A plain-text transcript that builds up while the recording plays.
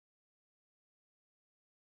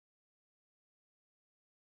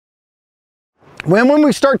When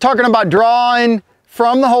we start talking about drawing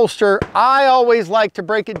from the holster, I always like to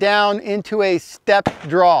break it down into a step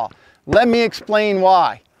draw. Let me explain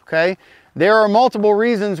why, okay? There are multiple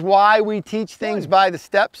reasons why we teach things by the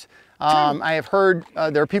steps. I have heard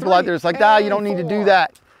there are people out there that's like, you don't need to do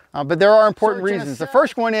that. But there are important reasons. The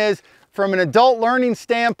first one is, from an adult learning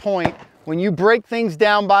standpoint, when you break things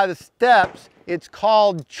down by the steps, it's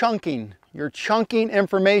called chunking. You're chunking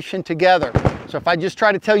information together. So if I just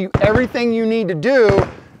try to tell you everything you need to do,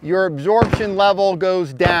 your absorption level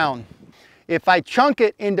goes down. If I chunk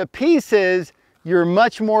it into pieces, you're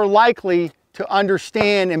much more likely to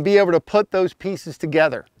understand and be able to put those pieces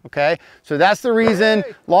together, okay? So that's the reason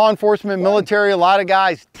law enforcement, military, a lot of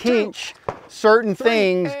guys teach certain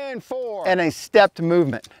things in a stepped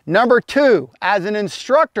movement. Number two, as an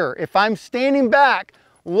instructor, if I'm standing back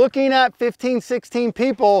looking at 15, 16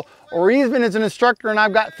 people, or even as an instructor and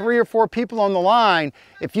I've got 3 or 4 people on the line,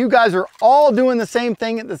 if you guys are all doing the same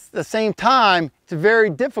thing at the same time, it's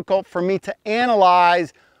very difficult for me to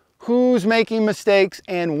analyze who's making mistakes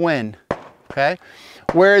and when, okay?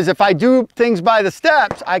 Whereas if I do things by the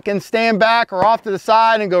steps, I can stand back or off to the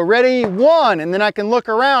side and go, ready, 1, and then I can look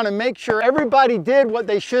around and make sure everybody did what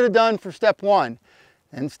they should have done for step 1.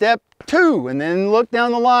 And step 2, and then look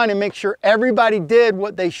down the line and make sure everybody did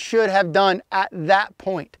what they should have done at that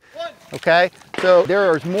point, okay? So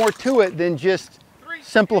there is more to it than just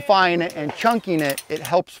simplifying it and chunking it. It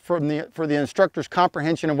helps for the instructor's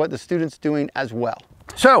comprehension of what the student's doing as well.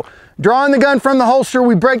 So drawing the gun from the holster,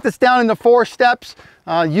 we break this down into 4 steps.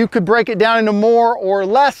 You could break it down into more or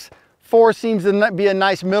less. 4 seems to be a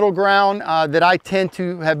nice middle ground that I tend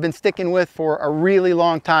to have been sticking with for a really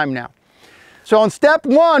long time now. So on step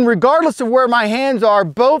 1, regardless of where my hands are,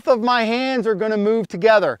 both of my hands are going to move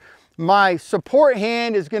together. My support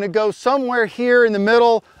hand is going to go somewhere here in the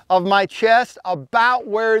middle of my chest, about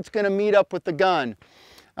where it's going to meet up with the gun.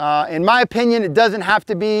 In my opinion, it doesn't have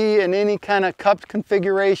to be in any kind of cupped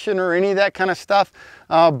configuration or any of that kind of stuff,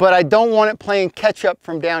 but I don't want it playing catch up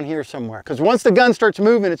from down here somewhere, because once the gun starts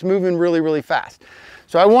moving, it's moving really, really fast.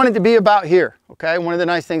 So I want it to be about here, okay? One of the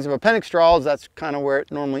nice things of appendix draw is that's kind of where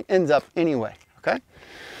it normally ends up anyway, okay?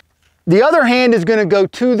 The other hand is going to go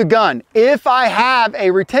to the gun. If I have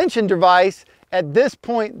a retention device, at this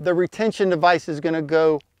point, the retention device is going to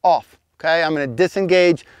go off, okay? I'm going to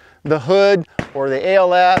disengage the hood or the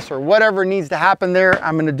ALS or whatever needs to happen there.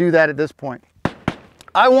 I'm going to do that at this point.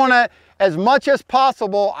 I want to, as much as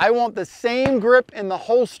possible, I want the same grip in the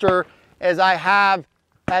holster as I have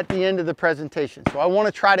at the end of the presentation. So I want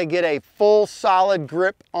to try to get a full solid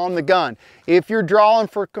grip on the gun. If you're drawing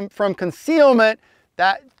from concealment,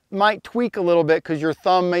 that might tweak a little bit because your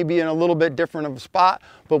thumb may be in a little bit different of a spot,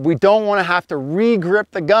 but we don't want to have to re-grip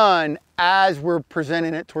the gun as we're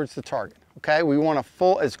presenting it towards the target. Okay, we want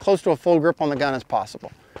as close to a full grip on the gun as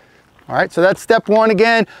possible. All right, so that's step 1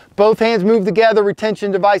 again. Both hands move together,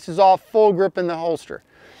 retention device is off, full grip in the holster.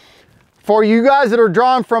 For you guys that are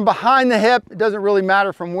drawing from behind the hip, it doesn't really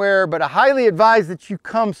matter from where, but I highly advise that you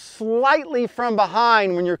come slightly from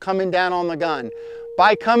behind when you're coming down on the gun.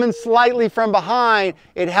 By coming slightly from behind,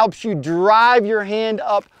 it helps you drive your hand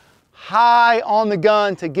up high on the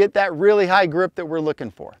gun to get that really high grip that we're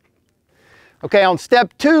looking for. Okay, on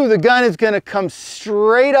step 2, the gun is going to come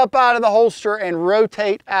straight up out of the holster and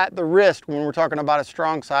rotate at the wrist when we're talking about a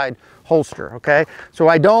strong side holster, okay? So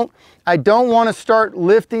I don't want to start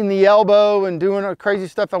lifting the elbow and doing crazy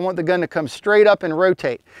stuff. I want the gun to come straight up and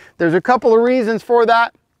rotate. There's a couple of reasons for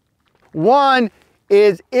that. One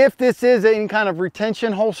is, if this is any kind of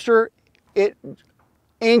retention holster, it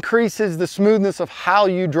increases the smoothness of how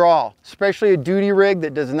you draw, especially a duty rig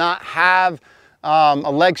that does not have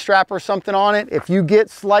a leg strap or something on it. If you get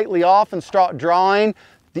slightly off and start drawing,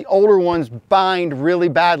 the older ones bind really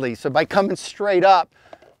badly. So by coming straight up,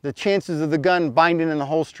 the chances of the gun binding in the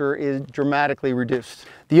holster is dramatically reduced.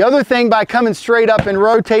 The other thing, by coming straight up and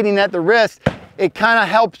rotating at the wrist, it kind of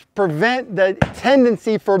helps prevent the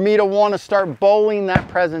tendency for me to want to start bowling that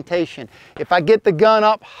presentation. If I get the gun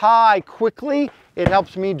up high quickly, it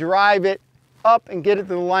helps me drive it up and get it to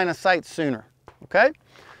the line of sight sooner, okay?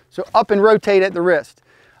 So up and rotate at the wrist.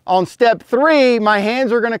 On step 3, my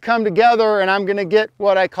hands are going to come together and I'm going to get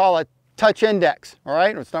what I call a touch index, all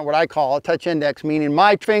right? It's not what I call a touch index, meaning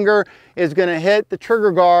my finger is going to hit the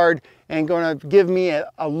trigger guard and going to give me a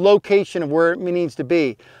location of where it needs to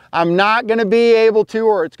be. I'm not going to be able to,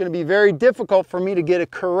 or it's going to be very difficult for me to get a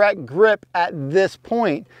correct grip at this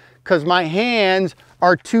point because my hands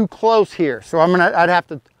are too close here. So I'd have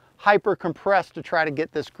to hyper compress to try to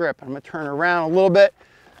get this grip. I'm going to turn around a little bit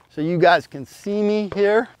so you guys can see me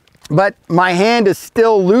here. but my hand is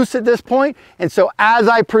still loose at this point. And so as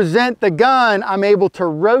I present the gun, I'm able to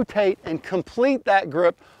rotate and complete that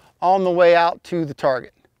grip on the way out to the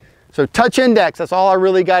target. So touch index, that's all I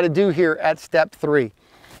really got to do here at step 3.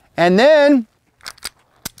 And then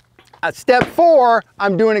at step 4,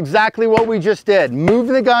 I'm doing exactly what we just did. Move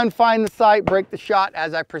the gun, find the sight, break the shot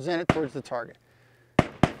as I present it towards the target.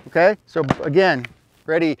 Okay, so again,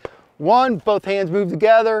 ready. 1, both hands move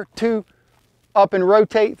together. 2, up and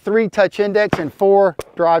rotate. 3, touch index. And 4,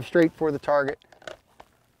 drive straight for the target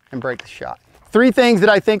and break the shot. 3 things that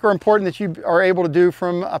I think are important that you are able to do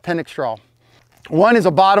from appendix draw. 1 is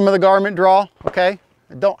a bottom of the garment draw, okay?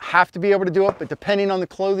 You don't have to be able to do it, but depending on the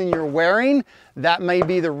clothing you're wearing, that may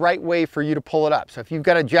be the right way for you to pull it up. So if you've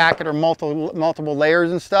got a jacket or multiple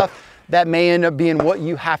layers and stuff, that may end up being what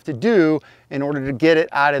you have to do in order to get it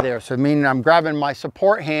out of there. So meaning I'm grabbing my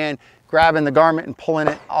support hand, grabbing the garment and pulling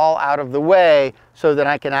it all out of the way so that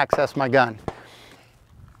I can access my gun.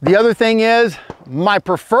 The other thing is, my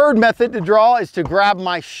preferred method to draw is to grab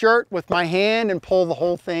my shirt with my hand and pull the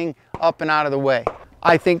whole thing up and out of the way.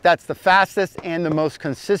 I think that's the fastest and the most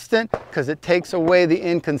consistent because it takes away the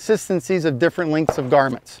inconsistencies of different lengths of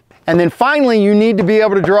garments. And then finally, you need to be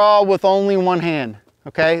able to draw with only one hand.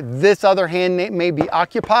 Okay, this other hand may be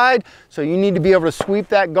occupied, so you need to be able to sweep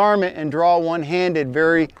that garment and draw one-handed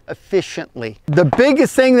very efficiently. The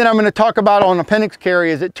biggest thing that I'm going to talk about on appendix carry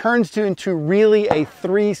is it turns into really a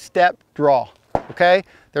 3-step draw. Okay,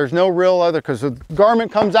 there's no real other, because the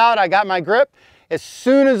garment comes out, I got my grip. As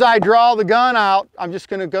soon as I draw the gun out, I'm just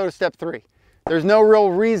going to go to step 3. There's no real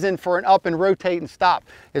reason for an up and rotate and stop.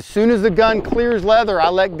 As soon as the gun clears leather, I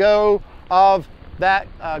let go of that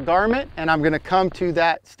garment and I'm going to come to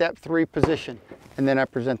that step 3 position, and then I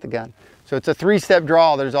present the gun. So it's a 3-step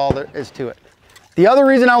draw. There's all there is to it. The other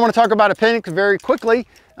reason I want to talk about appendix very quickly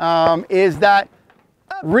is that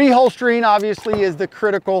reholstering obviously is the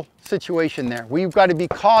critical situation there. We've got to be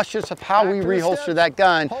cautious of how we reholster that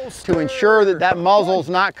gun to ensure that that muzzle's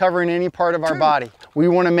not covering any part of our body. We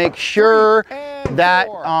want to make sure that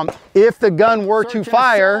if the gun were to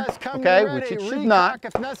fire, okay, which it should not,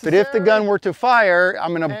 but if the gun were to fire,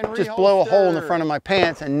 I'm going to just blow a hole in the front of my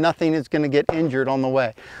pants and nothing is going to get injured on the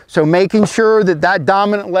way. So making sure that that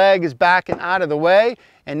dominant leg is back and out of the way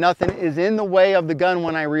and nothing is in the way of the gun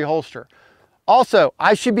when I reholster. Also,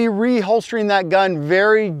 I should be reholstering that gun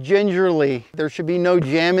very gingerly. There should be no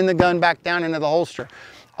jamming the gun back down into the holster.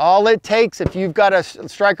 All it takes, if you've got a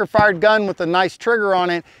striker fired gun with a nice trigger on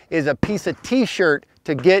it, is a piece of t-shirt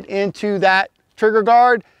to get into that trigger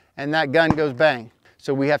guard and that gun goes bang.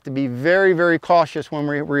 So we have to be very, very cautious when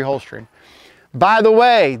we're reholstering. By the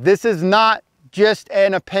way, this is not just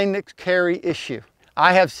an appendix carry issue.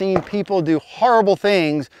 I have seen people do horrible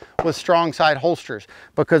things with strong side holsters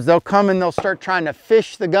because they'll come and they'll start trying to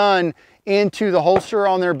fish the gun into the holster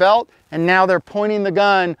on their belt, and now they're pointing the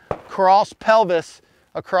gun cross pelvis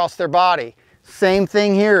across their body. Same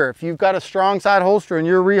thing here. If you've got a strong side holster and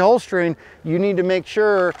you're reholstering, you need to make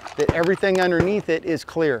sure that everything underneath it is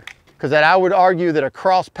clear, because I would argue that a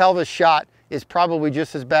cross pelvis shot is probably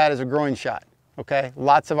just as bad as a groin shot. Okay,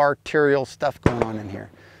 lots of arterial stuff going on in here.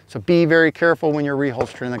 So be very careful when you're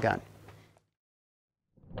reholstering the gun.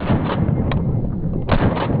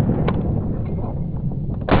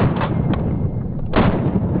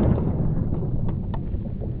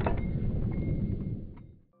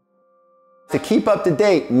 To keep up to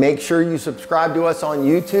date, make sure you subscribe to us on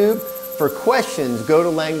YouTube. For questions, go to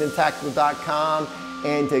langdontactical.com.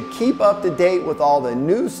 And to keep up to date with all the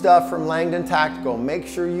new stuff from Langdon Tactical, make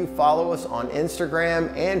sure you follow us on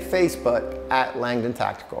Instagram and Facebook at Langdon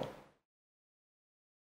Tactical.